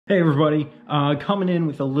Hey everybody, coming in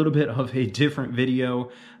with a little bit of a different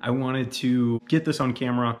video. I wanted to get this on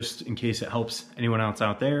camera just in case it helps anyone else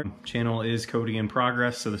out there. Channel is coding in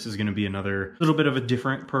progress, so this is going to be another little bit of a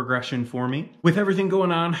different progression for me. With everything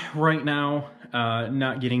going on right now,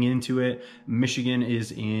 not getting into it, Michigan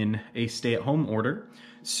is in a stay-at-home order,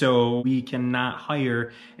 so we cannot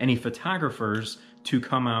hire any photographers to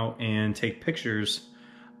come out and take pictures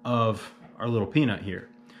of our little peanut here.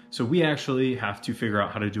 So we actually have to figure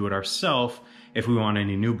out how to do it ourselves if we want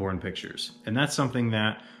any newborn pictures. And that's something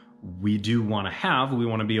that we do want to have. We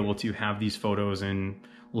want to be able to have these photos and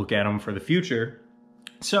look at them for the future.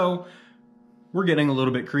 So we're getting a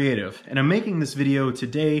little bit creative. And I'm making this video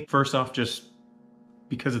today, first off, just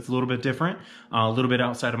because it's a little bit different, a little bit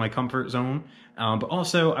outside of my comfort zone. But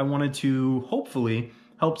also I wanted to hopefully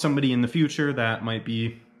help somebody in the future that might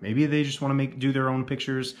be, maybe they just want to do their own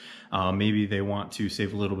pictures. Maybe they want to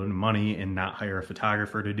save a little bit of money and not hire a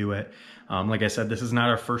photographer to do it. Like I said, this is not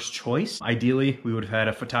our first choice. Ideally, we would have had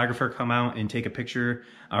a photographer come out and take a picture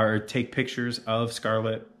or take pictures of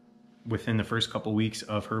Scarlett within the first couple weeks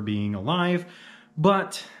of her being alive,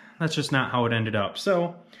 but that's just not how it ended up.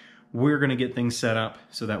 So we're gonna get things set up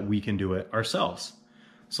so that we can do it ourselves.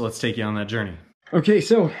 So let's take you on that journey. Okay,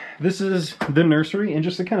 so this is the nursery, and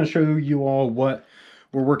just to kind of show you all what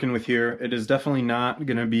we're working with here, it is definitely not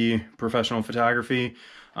going to be professional photography.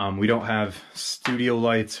 We don't have studio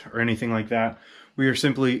lights or anything like that. We are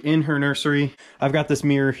simply in her nursery. I've got this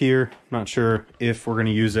mirror here. I'm not sure if we're going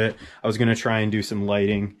to use it. I was going to try and do some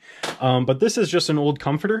lighting. But this is just an old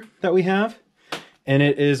comforter that we have. And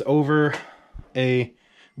it is over a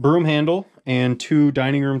broom handle and two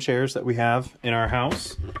dining room chairs that we have in our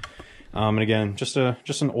house. And again, just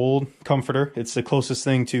an old comforter. It's the closest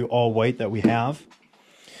thing to all white that we have.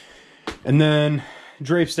 And then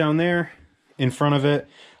drapes down there. In front of it,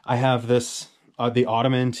 I have this, the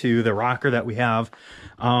ottoman to the rocker that we have.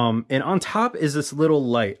 And on top is this little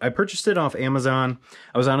light. I purchased it off Amazon.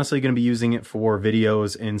 I was honestly going to be using it for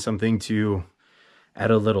videos and something to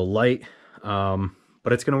add a little light.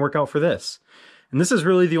 But it's going to work out for this. And this is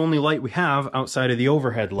really the only light we have outside of the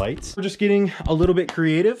overhead lights. We're just getting a little bit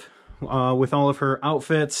creative with all of her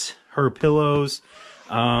outfits, her pillows.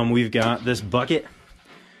 We've got this bucket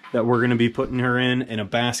that we're going to be putting her in a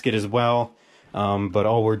basket as well. But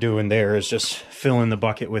all we're doing there is just filling the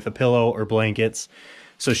bucket with a pillow or blankets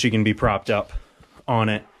so she can be propped up on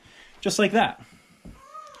it, just like that.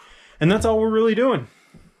 And that's all we're really doing.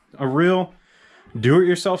 A real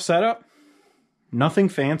do-it-yourself setup. Nothing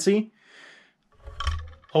fancy.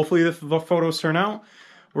 Hopefully the photos turn out.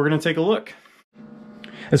 We're going to take a look.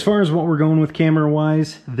 As far as what we're going with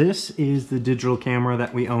camera-wise, this is the digital camera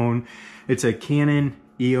that we own. It's a Canon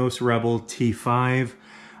EOS Rebel T5.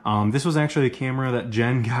 This was actually a camera that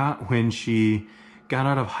Jen got when she got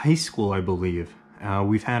out of high school, I believe.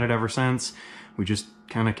 We've had it ever since. We just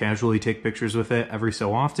kind of casually take pictures with it every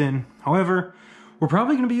so often. However, we're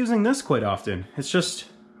probably going to be using this quite often. It's just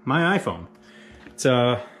my iPhone. It's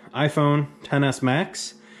a iPhone XS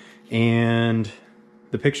Max, and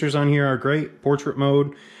the pictures on here are great. Portrait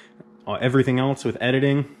mode, everything else with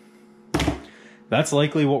editing. That's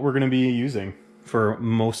likely what we're going to be using for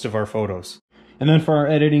most of our photos. And then for our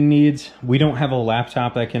editing needs, we don't have a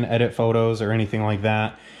laptop that can edit photos or anything like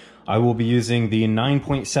that. I will be using the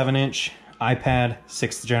 9.7-inch iPad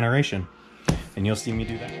 6th generation, and you'll see me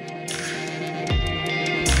do that.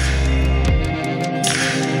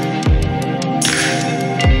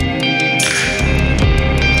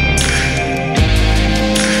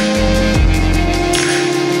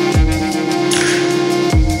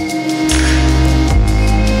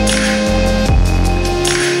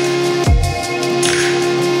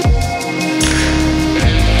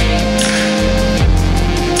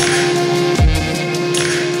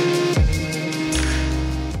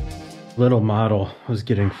 Little model was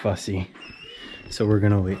getting fussy, so we're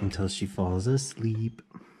gonna wait until she falls asleep.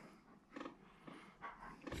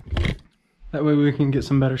 That way we can get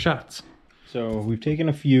some better shots. So we've taken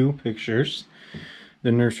a few pictures.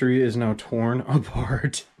 The nursery is now torn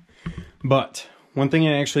apart. But one thing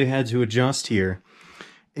I actually had to adjust here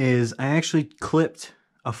is I actually clipped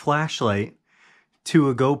a flashlight to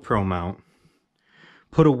a GoPro mount,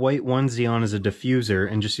 put a white onesie on as a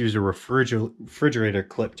diffuser, and just use a refrigerator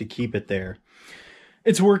clip to keep it there.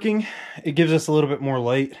 It's working. It gives us a little bit more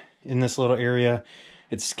light in this little area.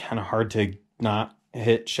 It's kind of hard to not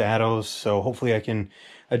hit shadows, so hopefully I can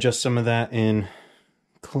adjust some of that in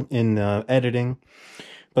editing.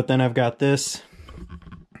 But then I've got this,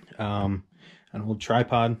 an old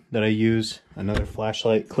tripod that I use, another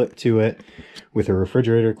flashlight clip to it with a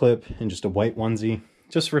refrigerator clip, and just a white onesie,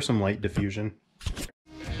 just for some light diffusion.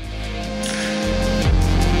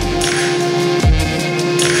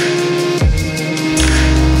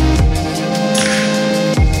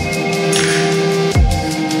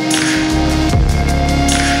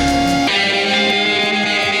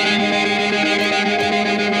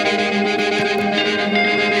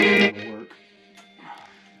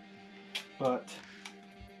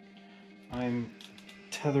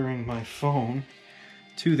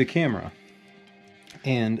 to the camera.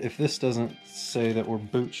 And if this doesn't say that we're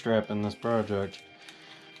bootstrapping this project,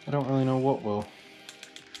 I don't really know what will.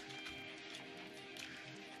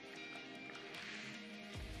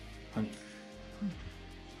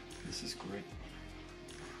 This is great.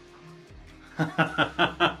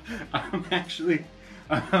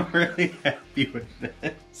 I'm really happy with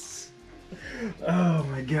this. Oh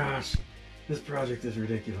my gosh, this project is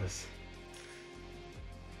ridiculous.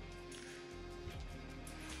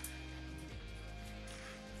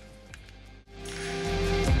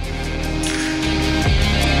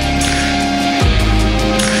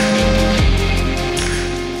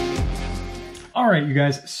 All right, you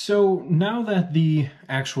guys, so now that the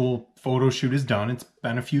actual photo shoot is done, it's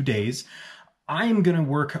been a few days, I am gonna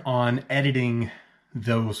work on editing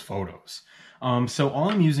those photos. So all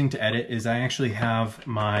I'm using to edit is I actually have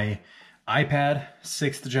my iPad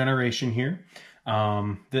 6th generation here.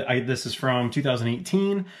 This is from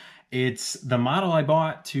 2018. It's the model I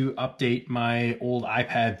bought to update my old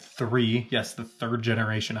iPad 3. Yes, the 3rd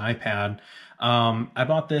generation iPad. I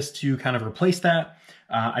bought this to kind of replace that.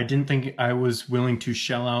 I didn't think I was willing to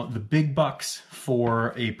shell out the big bucks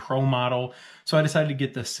for a Pro model, so I decided to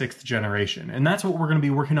get the 6th generation. And that's what we're going to be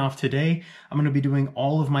working off today. I'm going to be doing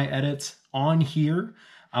all of my edits on here.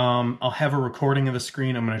 I'll have a recording of the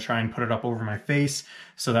screen. I'm going to try and put it up over my face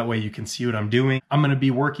so that way you can see what I'm doing. I'm going to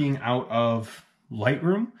be working out of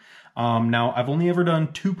Lightroom. Now, I've only ever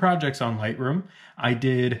done 2 projects on Lightroom. I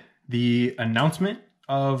did the announcement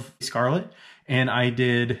of Scarlett, and I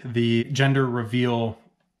did the gender reveal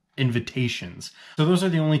invitations. So those are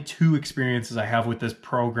the only 2 experiences I have with this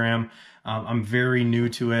program. I'm very new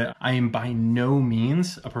to it. I am by no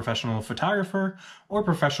means a professional photographer or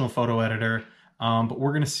professional photo editor, but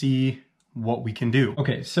we're gonna see what we can do.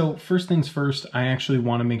 Okay, so first things first, I actually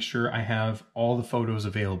wanna make sure I have all the photos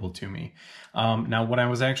available to me. Now what I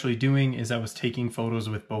was actually doing is I was taking photos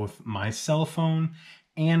with both my cell phone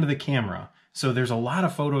and the camera. So there's a lot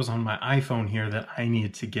of photos on my iPhone here that I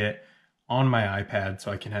need to get on my iPad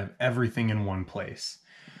so I can have everything in one place.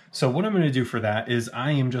 So what I'm going to do for that is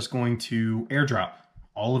I am just going to airdrop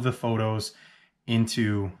all of the photos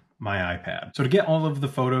into my iPad. So to get all of the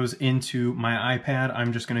photos into my iPad,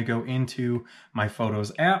 I'm just going to go into my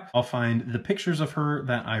Photos app. I'll find the pictures of her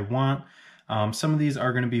that I want. Some of these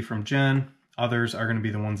are going to be from Jen. Others are going to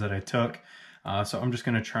be the ones that I took. So I'm just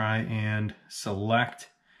going to try and select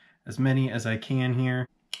as many as I can here.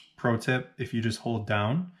 Pro tip, if you just hold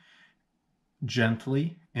down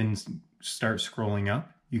gently and start scrolling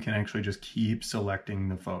up, you can actually just keep selecting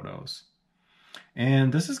the photos.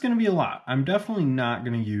 And this is going to be a lot. I'm definitely not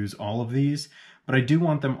going to use all of these, but I do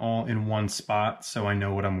want them all in one spot so I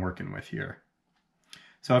know what I'm working with here.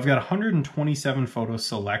 So I've got 127 photos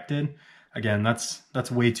selected. Again,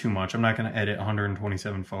 that's way too much. I'm not going to edit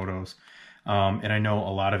 127 photos. And I know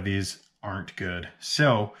a lot of these aren't good.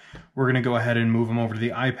 So we're going to go ahead and move them over to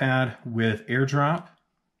the iPad with AirDrop.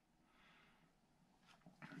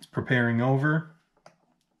 It's preparing over.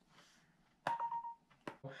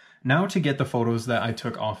 Now to get the photos that I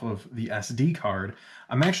took off of the SD card,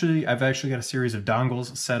 I've actually got a series of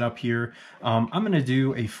dongles set up here. I'm going to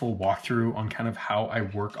do a full walkthrough on kind of how I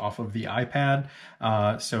work off of the iPad.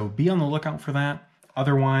 So be on the lookout for that.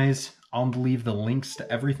 Otherwise, I'll leave the links to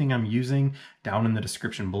everything I'm using down in the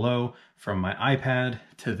description below, from my iPad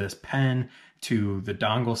to this pen to the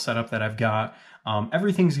dongle setup that I've got.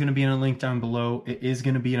 Everything's going to be in a link down below. It is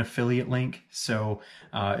going to be an affiliate link, so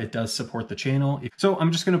it does support the channel. So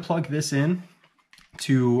I'm just going to plug this in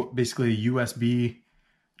to basically a USB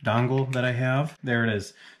dongle that I have. There it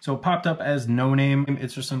is. So it popped up as no name.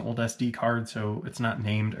 It's just an old SD card, so it's not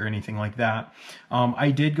named or anything like that.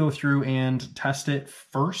 I did go through and test it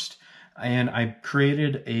first, and I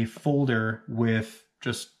created a folder with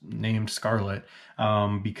just named Scarlett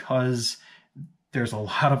because there's a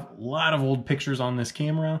lot of old pictures on this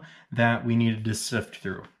camera that we needed to sift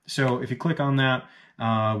through. So if you click on that,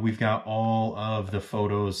 we've got all of the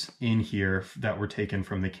photos in here that were taken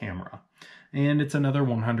from the camera. And it's another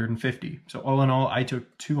 150. So all in all, I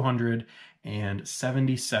took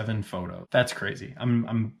 277 photos. That's crazy.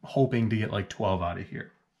 I'm hoping to get like 12 out of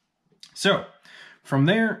here. So from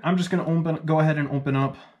there, I'm just gonna go ahead and open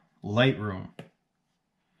up Lightroom.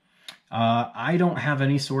 I don't have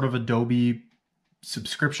any sort of Adobe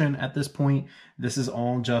subscription at this point. This is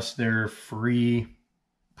all just their free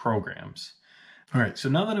programs. All right, so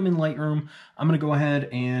now that I'm in Lightroom, I'm gonna go ahead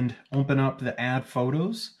and open up the Add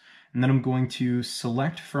Photos, and then I'm going to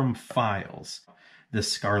select from Files,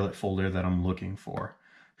 this Scarlett folder that I'm looking for.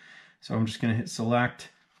 So I'm just gonna hit Select.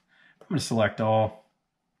 I'm gonna select all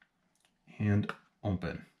and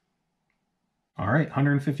Open. All right,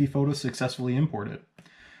 150 photos successfully imported.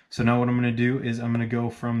 So now what I'm going to do is I'm going to go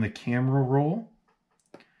from the camera roll,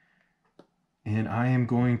 and I am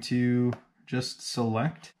going to just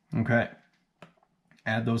select, okay,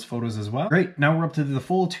 add those photos as well. Great, now we're up to the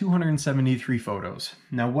full 273 photos.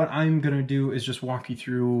 Now what I'm going to do is just walk you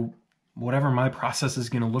through whatever my process is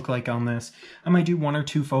going to look like on this. I might do 1 or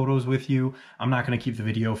 2 photos with you. I'm not going to keep the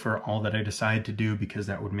video for all that I decide to do because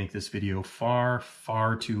that would make this video far,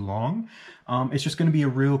 far too long. It's just going to be a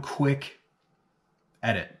real quick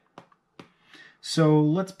edit. So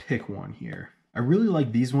let's pick one here. I really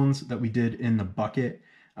like these ones that we did in the bucket.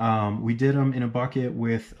 We did them in a bucket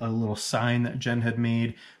with a little sign that Jen had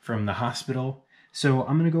made from the hospital. So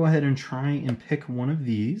I'm going to go ahead and try and pick one of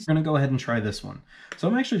these. I'm going to go ahead and try this one. So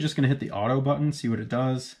I'm actually just going to hit the auto button, see what it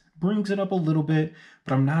does. Brings it up a little bit,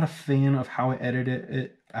 but I'm not a fan of how it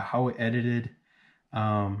edited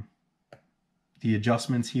the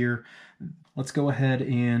adjustments here. Let's go ahead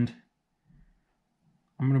and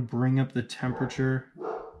I'm going to bring up the temperature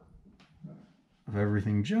of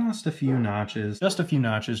everything just a few notches. Just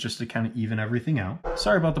to kind of even everything out.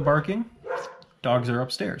 Sorry about the barking. Dogs are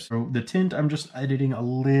upstairs. So the tint, I'm just editing a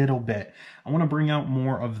little bit. I want to bring out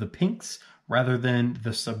more of the pinks rather than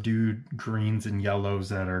the subdued greens and yellows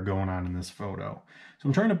that are going on in this photo. So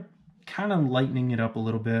I'm trying to kind of lightening it up a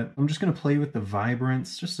little bit. I'm just going to play with the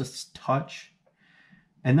vibrance just a touch.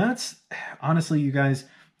 And that's, honestly, you guys,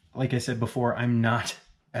 like I said before, I'm not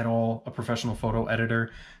at all a professional photo editor.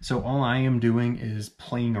 So all I am doing is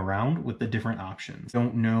playing around with the different options.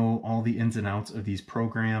 Don't know all the ins and outs of these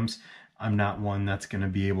programs. I'm not one that's going to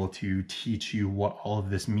be able to teach you what all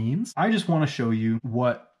of this means. I just want to show you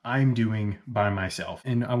what I'm doing by myself.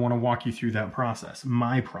 And I want to walk you through that process,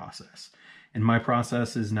 my process. And my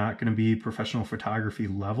process is not going to be professional photography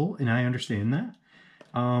level, and I understand that.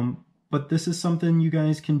 But this is something you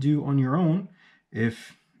guys can do on your own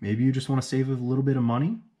if maybe you just want to save a little bit of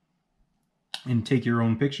money and take your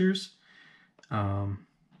own pictures.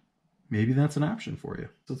 Maybe that's an option for you.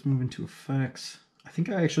 So let's move into effects. I think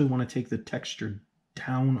I actually want to take the texture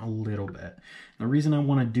down a little bit. The reason I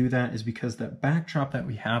want to do that is because that backdrop that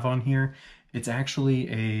we have on here, it's actually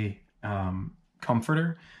a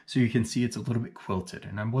comforter. So you can see it's a little bit quilted,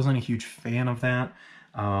 and I wasn't a huge fan of that,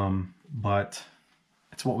 but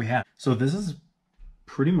it's what we have. So this is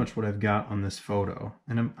pretty much what I've got on this photo,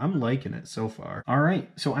 and I'm liking it so far. All right,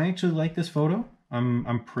 so I actually like this photo.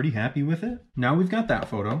 I'm pretty happy with it. Now we've got that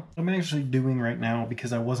photo. I'm actually doing right now,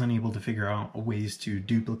 because I wasn't able to figure out ways to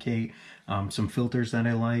duplicate some filters that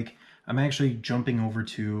I like, I'm actually jumping over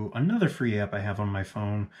to another free app I have on my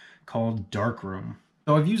phone called Darkroom.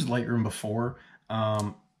 So I've used Lightroom before,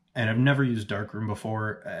 and I've never used Darkroom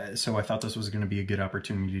before, so I thought this was going to be a good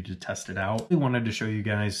opportunity to test it out. I wanted to show you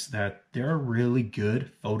guys that there are really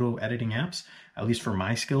good photo editing apps, at least for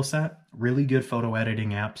my skill set, really good photo editing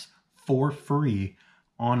apps for free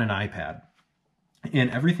on an iPad. And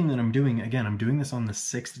everything that I'm doing, again, I'm doing this on the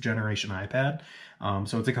 6th generation iPad.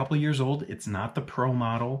 So it's a couple years old. It's not the Pro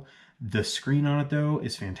model. The screen on it, though,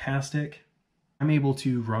 is fantastic. I'm able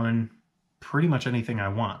to run pretty much anything I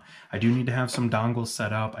want. I do need to have some dongles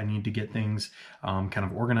set up. I need to get things kind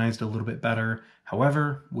of organized a little bit better.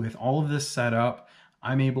 However, with all of this set up,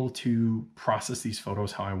 I'm able to process these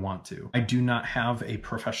photos how I want to. I do not have a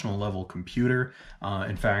professional level computer.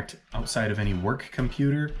 In fact, outside of any work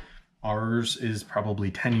computer, ours is probably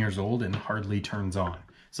 10 years old and hardly turns on.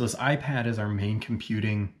 So this iPad is our main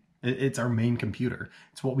computing. It's our main computer.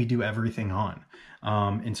 It's what we do everything on.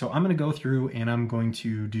 And so I'm going to go through and I'm going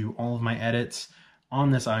to do all of my edits on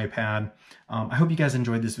this iPad. I hope you guys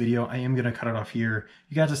enjoyed this video. I am going to cut it off here.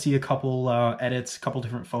 You got to see a couple edits, a couple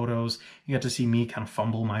different photos. You got to see me kind of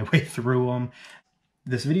fumble my way through them.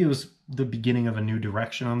 This video is the beginning of a new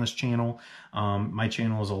direction on this channel. My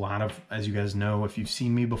channel is a lot of, as you guys know, if you've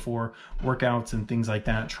seen me before, workouts and things like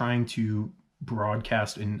that, trying to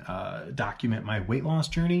broadcast and document my weight loss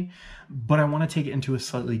journey, but I want to take it into a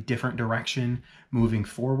slightly different direction moving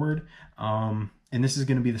forward. And this is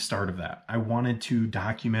going to be the start of that. I wanted to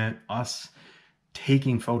document us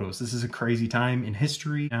taking photos. This is a crazy time in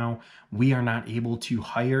history. Now, we are not able to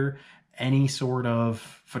hire any sort of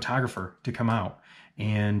photographer to come out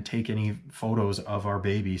and take any photos of our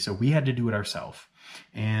baby. So we had to do it ourselves.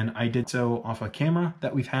 And I did so off a camera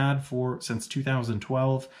that we've had since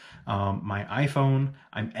 2012. My iPhone,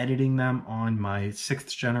 I'm editing them on my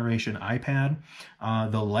 6th generation iPad.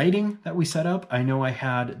 The lighting that we set up, I know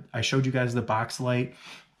I showed you guys the box light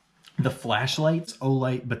The flashlight's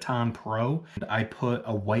Olight Baton Pro. And I put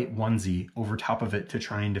a white onesie over top of it to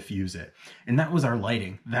try and diffuse it. And that was our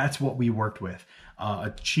lighting. That's what we worked with.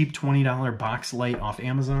 A cheap $20 box light off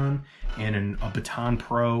Amazon and a Baton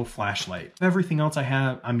Pro flashlight. Everything else I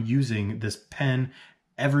have, I'm using this pen,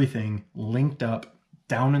 everything linked up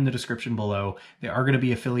down in the description below. They are going to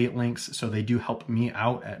be affiliate links, so they do help me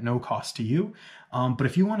out at no cost to you. But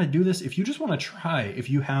if you want to do this, if you just want to try, if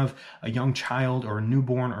you have a young child or a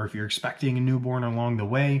newborn, or if you're expecting a newborn along the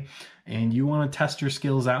way and you want to test your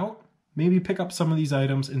skills out, maybe pick up some of these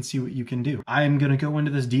items and see what you can do. I'm going to go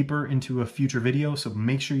into this deeper into a future video, so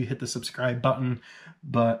make sure you hit the subscribe button.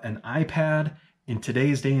 But an iPad in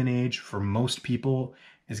today's day and age for most people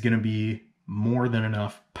is going to be more than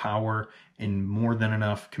enough power and more than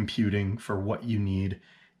enough computing for what you need,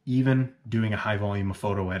 even doing a high volume of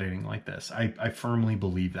photo editing like this. I firmly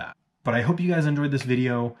believe that. But I hope you guys enjoyed this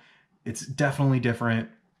video. It's definitely different.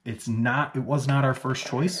 It was not our first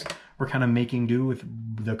choice. We're kind of making do with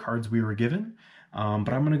the cards we were given. But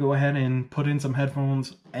I'm going to go ahead and put in some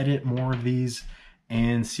headphones, edit more of these,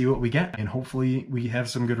 and see what we get. And hopefully we have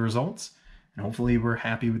some good results. And hopefully we're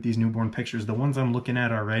happy with these newborn pictures. The ones I'm looking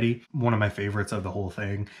at already, one of my favorites of the whole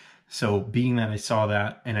thing. So being that I saw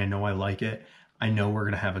that and I know I like it, I know we're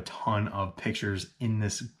going to have a ton of pictures in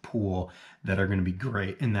this pool that are going to be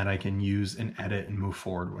great and that I can use and edit and move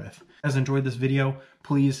forward with. If you guys enjoyed this video,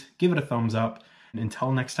 please give it a thumbs up. And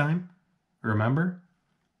until next time, remember,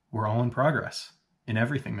 we're all in progress in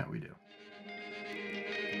everything that we do.